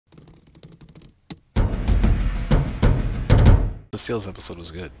seals episode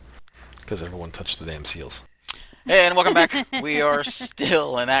was good. Because everyone touched the damn seals. Hey, and welcome back. We are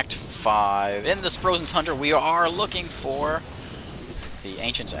still in Act 5. In this frozen tundra, we are looking for the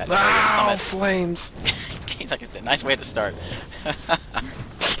Ancients at Dragon Summit. Flames! Kazakhstan. Nice way to start.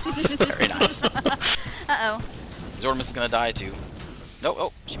 Very nice. Uh-oh. Zordamus is going to die too. Nope,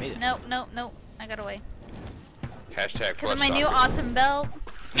 oh, she made it. Nope, nope, nope. I got away. Hashtag Because of my new awesome belt.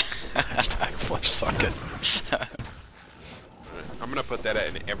 Hashtag flush socket. I'm gonna put that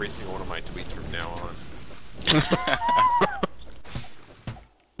in every single one of my tweets from now on.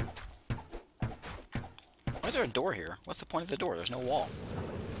 Why is there a door here? What's the point of the door? There's no wall.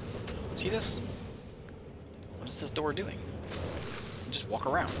 See this? What is this door doing? Just walk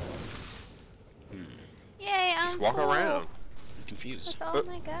around. Yay, I'm Just walk cool. around. I'm confused. Oh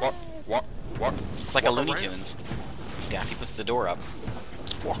my god. Walk. It's like walk a Looney around. Tunes. Daffy puts the door up.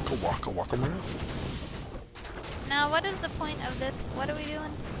 Waka waka waka around. Now, what is the point of this? What are we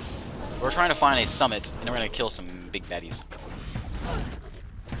doing? We're trying to find a summit, and we're going to kill some big baddies.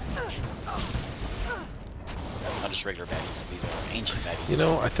 Not just regular baddies. These are ancient baddies. You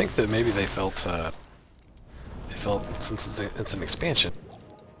know, I think that maybe they felt since it's an expansion,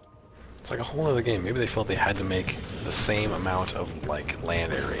 it's like a whole other game. Maybe they felt they had to make the same amount of like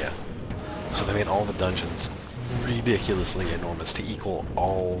land area, so they made all the dungeons ridiculously enormous to equal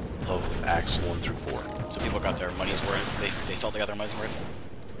all of Acts 1 through 4. So people got their money's worth. They felt they got their money's worth.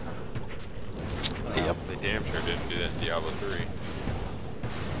 Yep. They damn sure didn't do that in Diablo 3.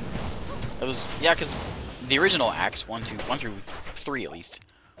 It was, yeah, because the original Acts 1 through 3 at least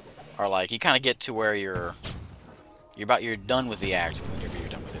are like you kind of get to where you're done with the act whenever you're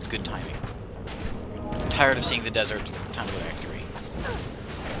done with it. It's good timing. I'm tired of seeing the desert. Time to go to Act 3.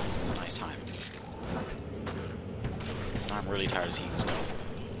 It's a nice time. I'm really tired of seeing snow.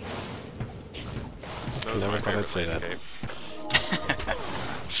 That was Never my thought I'd say favorite that. landscape.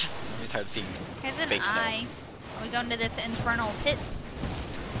 I'm really tired of seeing Here's an fake snow. eye. Are we going to this infernal pit?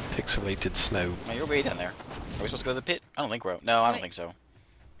 Pixelated snow. Oh, you're way down there. Are we supposed to go to the pit? I don't think we're. No, I don't Wait. think so.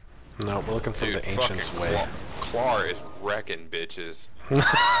 No, we're looking for Dude, the Ancients fucking way. Clar is wrecking bitches.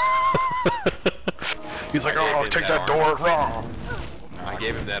 He's like, I oh, gave take him that that door raw. I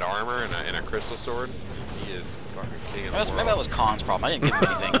gave him that armor and a crystal sword. He is fucking king of the Maybe that world. was Khan's problem. I didn't give him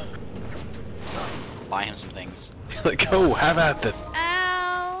anything. Buy him some things. Like, oh, have at it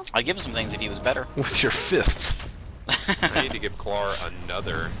Ow! I'd give him some things if he was better. with your fists. I need to give Clar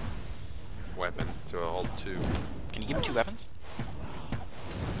another weapon, so I'll hold 2. Can you give him 2 weapons?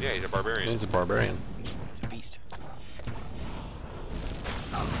 Yeah, he's a barbarian. He's a barbarian. He's a beast.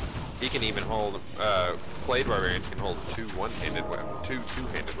 He can even hold, Blade barbarians can hold 2 one-handed weapons, 2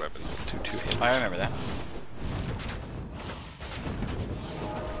 two-handed weapons. Two-handed. I remember that.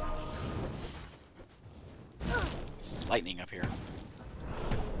 It's lightning up here.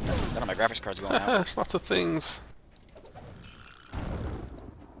 None of my graphics cards are going out. There's lots of things.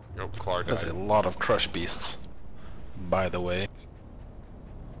 Oh, Clar There's died. a lot of crush beasts, by the way.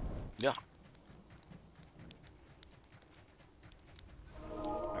 Yeah.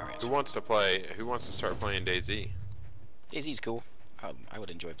 Alright. Who wants to play? Who wants to start playing DayZ? DayZ's cool. I would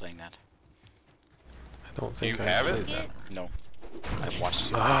enjoy playing that. I don't think You I have played it? that. No. I've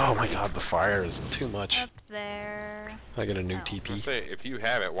watched it. Oh my god, the fire is too much. Up there. I get a new Oh. I TP. say, if you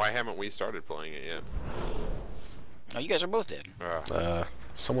have it, why haven't we started playing it yet? Oh, you guys are both dead.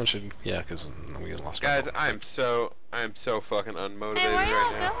 Someone should, yeah, because we lost. Guys, I am so fucking unmotivated Hey, where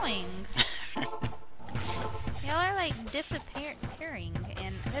right y'all now. going? Y'all are like disappearing,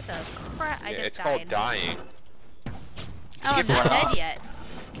 and that's a crap. I Yeah, just it's died. called dying. Oh, Did I'm you get not run dead off?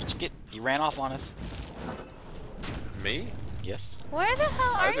 yet. You ran off on us. Me? Yes. Where the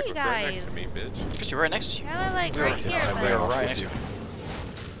hell are Isaac you was right guys? next to me, bitch. Because you were right next to you. Y'all are like We were- right here. yeah, but- we were off right with next to you. you.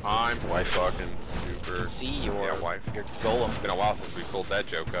 I'm Wife. fucking You super. can see your, Yeah, wife. your golem. It's been a while since we pulled that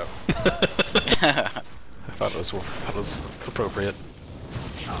joke up. I thought it was appropriate.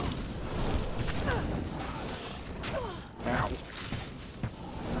 Ow.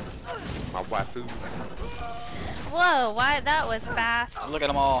 My waifu. Whoa, why that was fast. Look at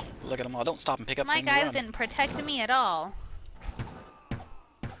them all. Look at them all. Don't stop and pick up My things. guys Run. didn't protect me at all.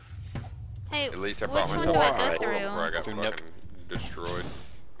 Hey, At least I which brought one myself do I out go of the world through? before I got Through fucking destroyed.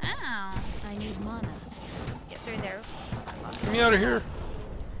 Ow. I need mana. Get through there. Get me out of here.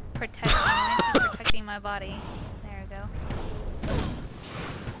 Protecting my body. There we go.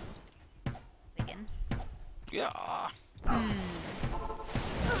 Begin. Yeah. Hmm.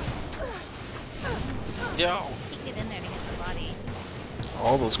 Yeah. Can't get in there to get the body.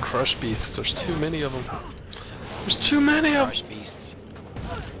 All those crush beasts, there's too many of them. So There's too many of them. Crush beasts.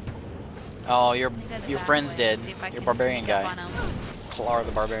 Oh, Go your that friend's way, dead. see if I Your can barbarian jump guy. on him. Klar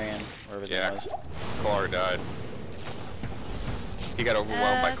the barbarian, whatever his Yeah. name was. Klar died. He got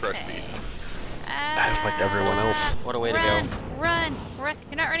overwhelmed by Crush Okay. Beast. Like everyone else. What a way to Run, go. run, run!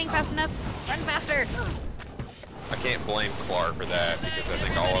 You're not running fast enough. Run faster. I can't blame Klar for that because I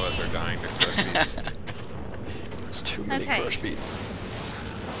think all of us are dying to Crush Beast. It's too many Okay. crush beat.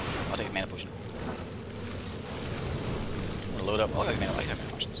 I'll take a mana potion. I'm gonna load up. Oh, I have mana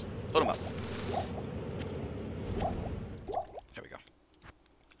potions. Load them up. There we go.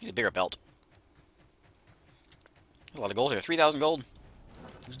 Need a bigger belt. A lot of gold here. 3,000 gold.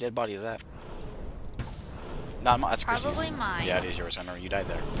 Whose dead body is that? Not mine. That's Christie's. Probably mine. Yeah, it is yours. I remember you died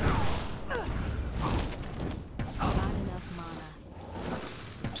there. Not enough mana.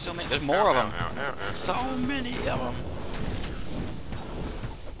 So many. There's more of them. Ow, ow, ow. So many of them.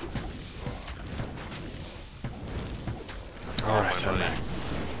 Alright, my money. honey.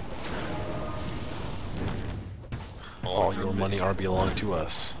 All your money are belong to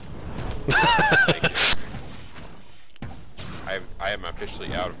us. Thank you. I am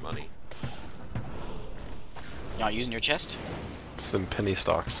officially out of money. You're not using your chest? It's them penny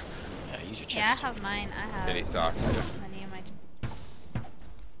stocks. Yeah, use your Yeah, I chest. have mine. I have Penny stocks. money in my.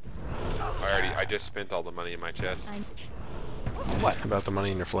 I just spent all the money in my chest. What? How about the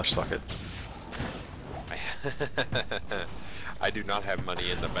money in your flesh socket? I do not have money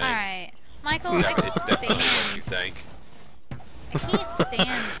in the bank. Alright. Michael, Yeah, I it's can't definitely what you stand. think. I can't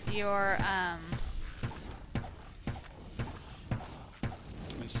stand your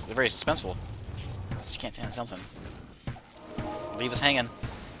It's very suspenseful. Just can't stand something. Leave us hanging.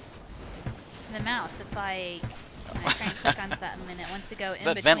 the mouse. It's like when I try and click on something and it wants to go in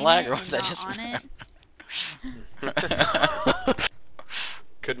that between vent lag it or and was that not just on it.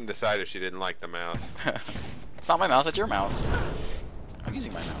 Couldn't decide if she didn't like the mouse. It's not my mouse, it's your mouse. I'm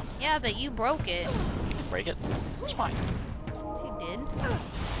using my mouse. Yeah, but you broke it. Break it? It's fine. You did.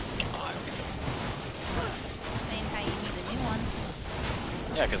 Oh, I don't think so. Saying how you need a new one.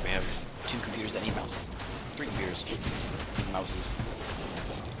 Yeah, because we have 2 computers that need mouses. 3 computers need mouses.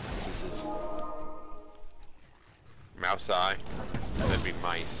 Mouses. Mouse eye. That'd be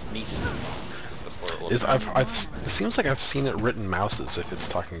mice. Meats. That's the plural of Is mouse. it seems like I've seen it written mouses if it's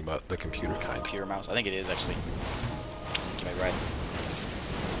talking about the computer kind. Computer mouse. I think it is actually. You may be right.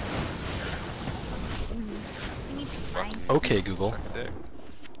 You need to find Okay, Google. Suck a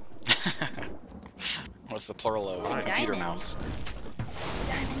dick. What's the plural of Diamond. computer mouse?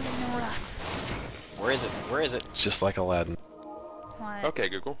 diamond in the rough. Where is it? Where is it? It's just like Aladdin. What? Okay,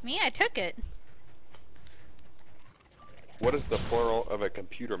 Google. Me, I took it. What is the plural of a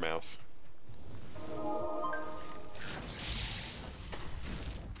computer mouse?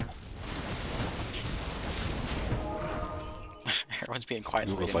 Everyone's being quiet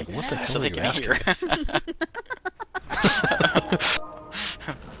so they Google's can, like, what the hell so are they you can asking? hear.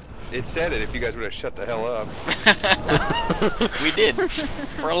 It said it if you guys would have shut the hell up. We did.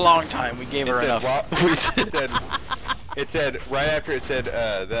 For a long time, we gave It her said, enough. it said right after it said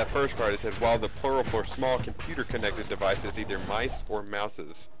that first part, it said while the plural for small computer connected device is either mice or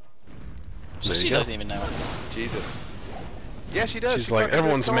mouses. So There she you go. doesn't even know. Jesus. Yeah, she does. She's She like, fucking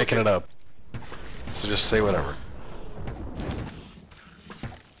everyone's just making told it up. So just say whatever.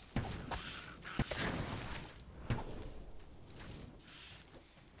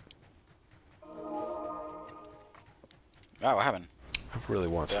 Oh, what happened? I really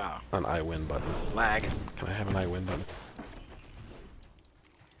want Yeah. an I win button. Lag. Can I have an I win button?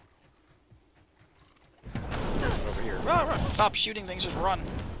 Over here. Run, run. Stop shooting things, just run.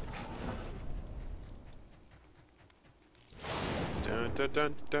 Dun, dun,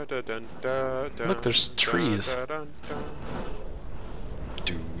 dun, dun, dun, dun, dun, dun, Look, there's dun, trees. dun, dun, dun.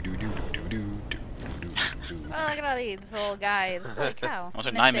 Do do do do do do do do do. Oh, look at all these little guys. Holy cow. Well, took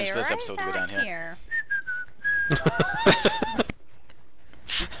And 9 if minutes they for this right episode to go down back here.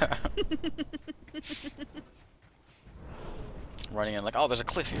 Running in like, oh, there's a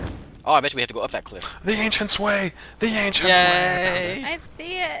cliff here. Oh, I bet you we have to go up that cliff. The Ancient's Way! The Ancient's Way! Yay! I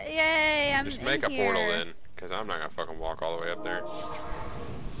see it. Yay, I'm Just in make a here. portal then, because I'm not gonna fucking walk all the way up there.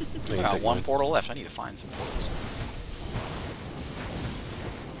 I I got 1 portal left. I need to find some portals.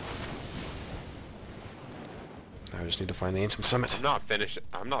 I just need to find the Ancient Summit. I'm not finished.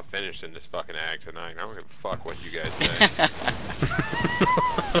 I'm not finishing this fucking act tonight. I don't give a fuck what you guys say.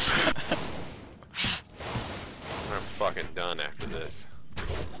 I'm fucking done after this.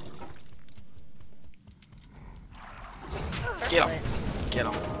 Get Circle him. it. Get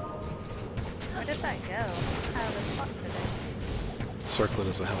him. Where did that go? How the fuck did it? Circlet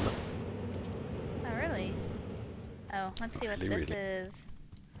is a helmet. Oh, really? Oh, let's see what Really, this really. is.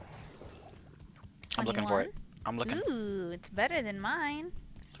 I'm looking for it. I'm looking. Ooh, it's better than mine.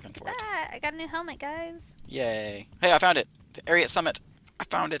 Looking for Look it. at that. I got a new helmet, guys. Yay. Hey, I found it. The area summit. I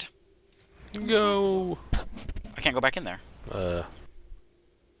found it. Go! I can't go back in there. I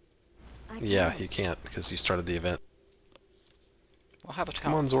Yeah, can't. you can't because you started the event. Well, have a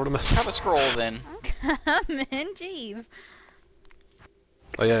Come on, Zordimus. Have a scroll then. Come in, jeez.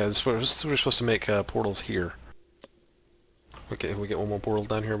 Oh yeah, we're supposed to make portals here. Okay, we get one more portal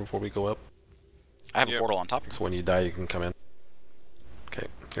down here before we go up. I have a Yep. portal on top. So when you die, you can come in. Okay,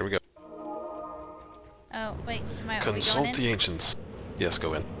 here we go. Oh, wait. Are we Consult going the in? ancients. Yes,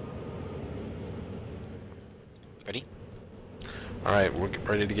 go in. Ready? All right, we're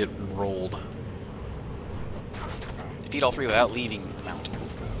ready to get rolled. Defeat all three without leaving the mount.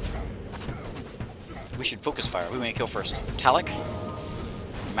 We should focus fire. Who are we gonna kill first? Talik?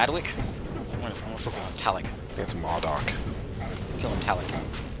 Madwick? I'm gonna focus on Talik. That's Modoc. Killing Talik.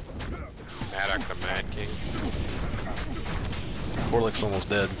 Maddox the Mad King. Orlick's almost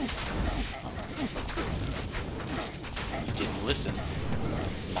dead. You didn't listen.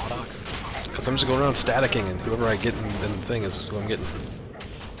 Modoc. Because I'm just going around staticking, and whoever I get in the thing is who I'm getting.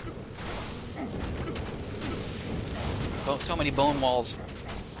 Oh, so many bone walls.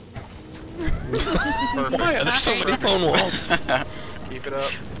 Why are there so many bone walls? Keep it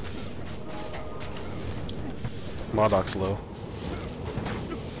up. Modoc's low.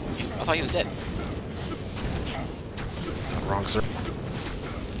 I thought he was dead. Wrong, sir.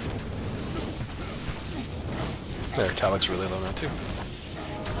 There, Talik's really low now, too.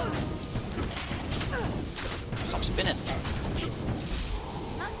 Stop spinning.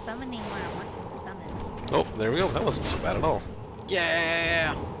 Not summoning where I want to summon. Oh, there we go. That wasn't so bad at all.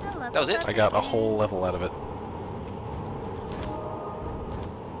 Yeah. I love That was it? I got a whole level out of it.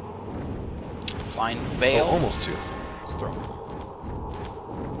 Find Oh, Bale. almost two. Let's throw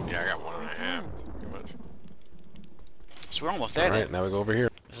him. Yeah, I got 1.5. Pretty much. So we're almost there Alright, then. now we go over here.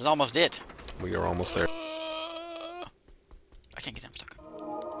 This is almost it. We are almost there. I can't get him stuck.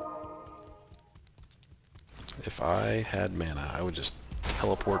 If I had mana, I would just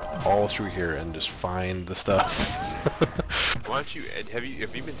teleport all through here and just find the stuff. Why don't you? Have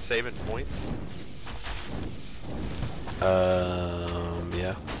you been saving points?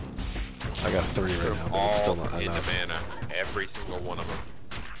 Yeah. I got 30 right now, but it's still not into enough. mana. Every single one of them.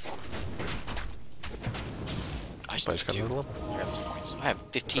 I just But I need just got two. another level. I got those points. I have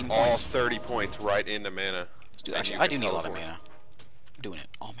 15 All points. 30 points right into mana. Let's do, and actually, you I can do need a lot of teleport. mana. I'm doing it.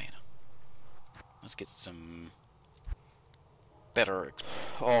 All mana. Let's get some better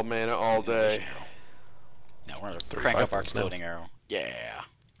All mana, all day. illusion arrow. Now we're gonna 35 crank up our points now. exploding arrow. Yeah.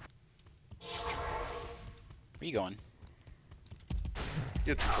 Where you going?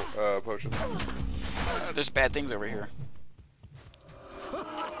 Get the potion. There's bad things over here.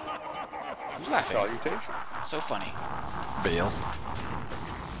 Who's laughing? Salutations. So funny. Bale.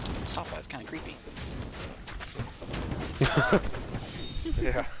 Stop that. It's kind of creepy.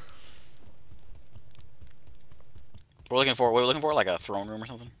 Yeah. We're looking for. What are we looking for? Like a throne room or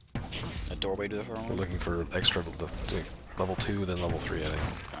something? A doorway to the throne We're room? looking for extra to level 2, then level 3, I think.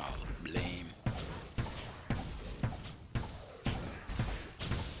 Oh, lame.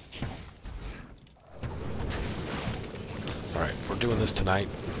 Alright, if we're doing this tonight,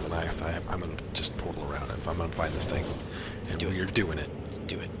 then I'm gonna just portal around it. I'm gonna find this thing. And Do it. we're doing it. Let's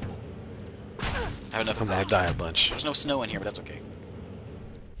do it. I have enough I'm gonna of die a bunch. There's no snow in here, but that's okay.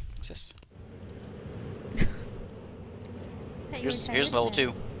 What's this? Here's level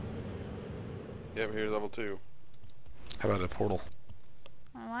 2. Yeah, but here's level 2. How about a portal?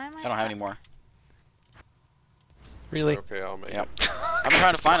 Why am I don't have any more. Really? Okay, I'll make Yep. it. I've been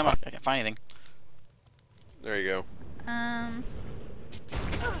trying to find them. I can't find anything. There you go. You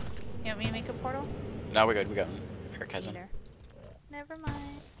want me to make a portal? No, we're good. We got them. Eric has them. Later. Never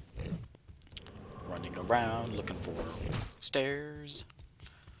mind. Running around looking for stairs.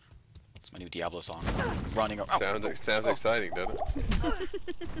 It's my new Diablo song. Running around. Sounds exciting, doesn't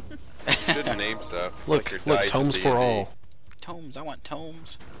it? Should name stuff. Look, like your look, dice in tomes for D&D. all. Tomes. I want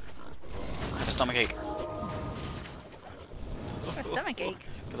tomes. I have a stomachache. A stomachache.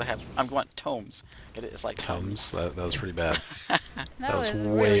 Because I want tomes. It's like Tums? That was pretty bad. That was was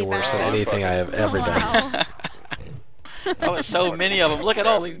way really worse bad. than anything I have ever done. Wow. Oh, there's so many of them. Look at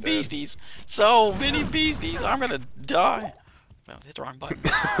all these beasties. So many beasties. I'm gonna die. Well, hit the wrong button.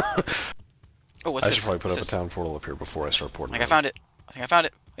 Oh, what's I this? should probably put What's up a this? town portal up here before I start portaling. I think I found it. I think I found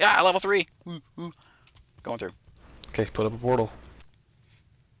it. Yeah, level 3. Going through. Okay, put up a portal.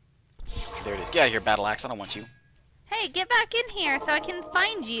 There it is. Get out of here, Battle Axe. I don't want you. Hey, get back in here so I can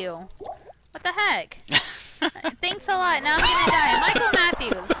find you. What the heck? Thanks a lot. Now I'm gonna die. Michael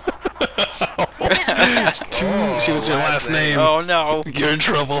Matthews. Damn it, you with your last name. Oh no! You're in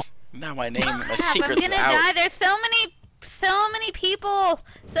trouble. Now my name, my Crap, secret's I'm gonna out. die. There's so many people,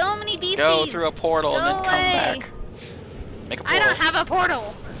 so many beasties. Go through a portal and then Go come away. back. Make a I portal. don't have a portal.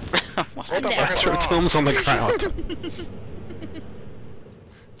 What I'm the dead. fuck? Throw tombs on the ground.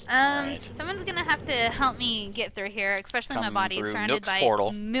 Alright. Someone's gonna have to help me get through here, especially my Come body is through surrounded Nook's by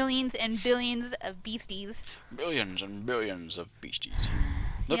portal. millions and billions of beasties. Billions and billions of beasties.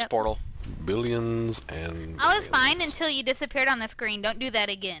 Nook's Yep. portal. Billions and I was fine billions. until you disappeared on the screen. Don't do that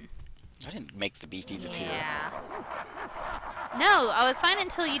again. I didn't make the beasties appear. Yeah. No, I was fine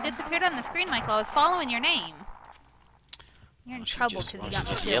until you disappeared on the screen, Michael. I was following your name. You're in trouble Why because you don't got you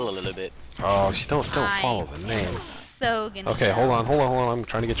just me yell a killed. little bit? Oh, don't I follow the name. am So gonna Okay, yell. hold on. I'm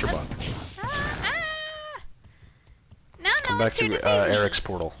trying to get your butt. Ah. No, Come no back one's here through to save me. Eric's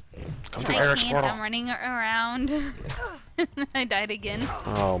portal. Come through I Eric's can't. portal. I'm running around. I died again.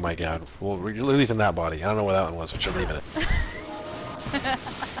 Oh my god. Well, you're leaving that body. I don't know where that one was, but you're leaving it.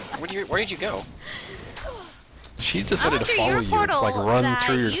 Where did you go? She decided to through follow your you, portal like run that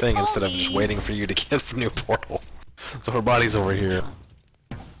through your you thing told instead of just me. waiting for you to get from your portal. So her body's over here.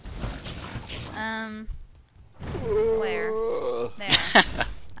 Where? There.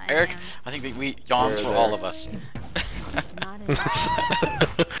 Eric, am. I think we yawns for all of us. Not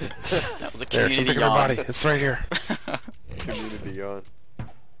enough. That was a There, come community pick up her yawn. body. It's right here. Community yawn.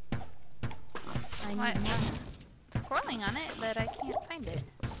 I What? need mana. Scrolling on it, but I can't find it.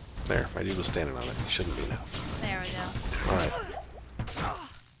 There, my dude was standing on it. He shouldn't be now. There we go. Alright.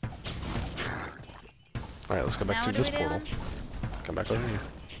 Alright, let's go back Now through what are this we portal. doing? Come back over here.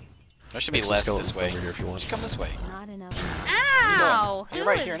 There should be There's some less skeletons this way. over here if you want. Just come this way. Not enough mana. Ow! You're Who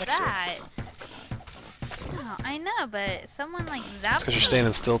right was here next to it. that? Oh, I know, but someone like that. It's because you're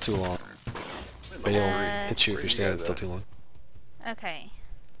standing still too long. But he'll Uh, hit you if you're standing still too long. Okay.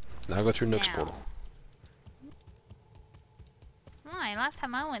 Now go through Nook's Now. portal. Why? Last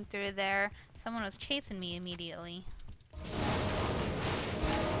time I went through there, someone was chasing me immediately.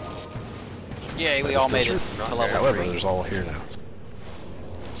 Yeah, we all made it True. to level However, 3. there's all here now.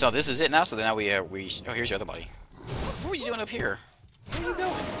 So this is it now. So then now we oh, here's your other buddy. What were you doing up here? Where are you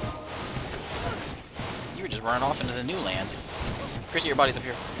going? You were just running off into the new land. Chrissy, your body's up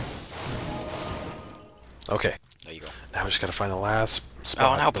here. Okay. There you go. Now we just gotta find the last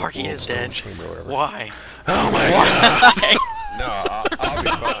spot. now the Parky is Goldstone dead. Chamber or whatever. Why? Oh my god! No, I'll be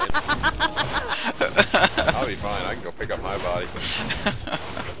fine. I'll be fine. I can go pick up my body.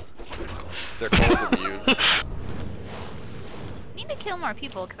 They're cold immune. Need to kill more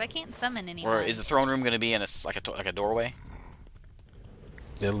people because I can't summon anyone. Or is the throne room going to be in a like a doorway?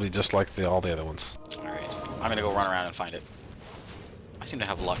 It'll be just like all the other ones. All right. I'm gonna go run around and find it. I seem to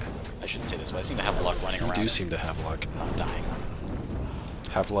have luck. I shouldn't say this, but I seem to have luck running You around. do and seem to have luck. not dying.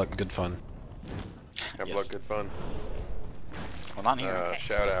 Have luck, good fun. Have Yes. luck, good fun. Well, not here.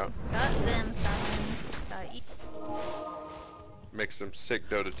 Shout out. Got them summons. Got you, Make some sick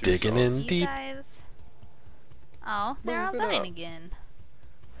Dota 2 Digging songs. in deep. guys. Oh, they're all Move it dying up. again.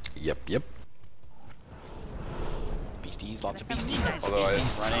 Yep. Beasties, lots of That's how beasties, many lots of Although I-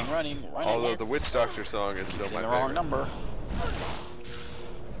 beasties, running. Although the Witch Doctor song is still Hitting my the wrong favorite. number.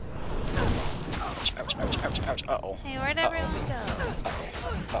 Ouch. Uh-oh. Hey, where'd everyone go?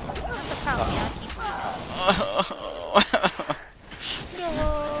 Uh-oh. That's the problem. Y'all keep leaving.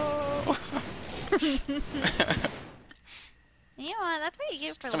 You know what? That's what you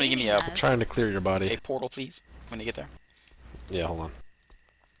get for Somebody give me leaving a us. Trying to clear your A body. portal, please, when you get there. Yeah, hold on.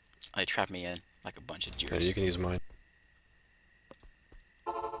 They trapped me in like a bunch of Yeah, jeers. you can use mine.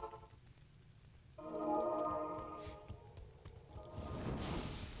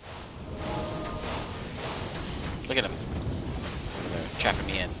 Look at him. They're trapping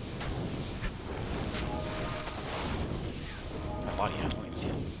me in. My body, I don't even see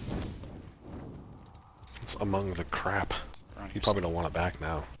it. It's among the crap. Around You here probably don't want it back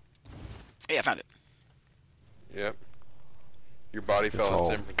now. Hey, I found it. Yep. Your body It's fell in all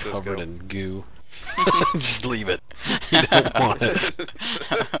San Francisco. covered in goo. Just leave it. You don't want it.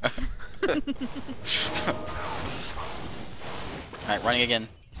 Alright, running again.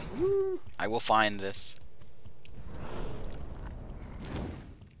 I will find this.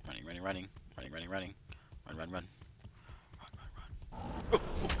 Running. Run.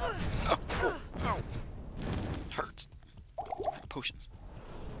 Oh. Hurts. Potions.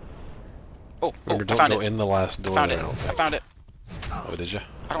 Oh, Remember, I don't found go it. in the last door. I found it. there, don't I think. found it. Oh, did you?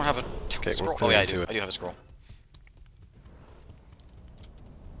 I don't have a Okay, scroll. we're Oh yeah, I clearing do. to it. I do have a scroll.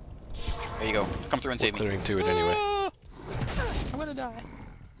 There you go. Come through and save me. Clearing to it anyway. Ah! I'm gonna die.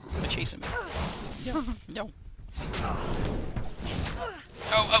 I'm chasing me. No.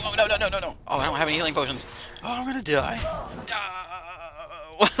 Oh, no. Oh, I don't have many healing potions. Oh, I'm gonna die.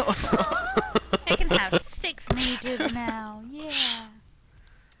 I can have 6 mages now. Yeah.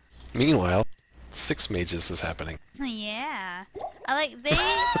 Meanwhile, 6 mages is happening. Yeah. I like they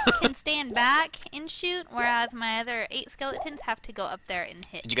can stand back and shoot, whereas my other 8 skeletons have to go up there and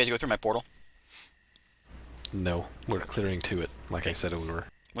hit. Did you guys go through my portal? No, we're clearing to it, like I said we were.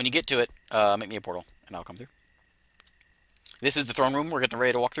 When you get to it, make me a portal, and I'll come through. This is the throne room we're getting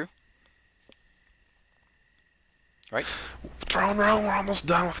ready to walk through. Right? Throne room, we're almost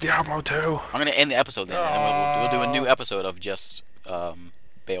done with Diablo 2. I'm gonna end the episode then, and we'll do a new episode of just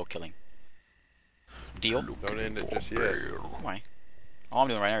Bale killing. Deal? Don't end it just yet. Why? All I'm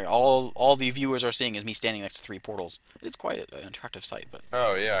doing right now, all the viewers are seeing is me standing next to 3 portals. It's quite an attractive sight, but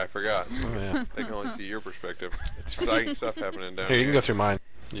Oh yeah, I forgot. Oh, yeah. They can only see your perspective. It's exciting stuff happening down Here, you here. can go through mine.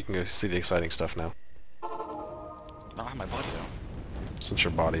 You can go see the exciting stuff now, I don't have my body though. since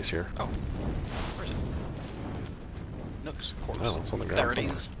your body's here. Oh, where is it? Nook's corpse. Oh, it's on the ground There it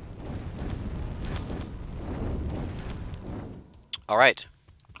somewhere. is. All right,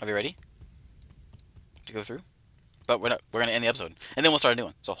 are we ready to go through? But we're gonna end the episode, and then we'll start a new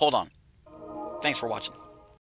one. So hold on. Thanks for watching.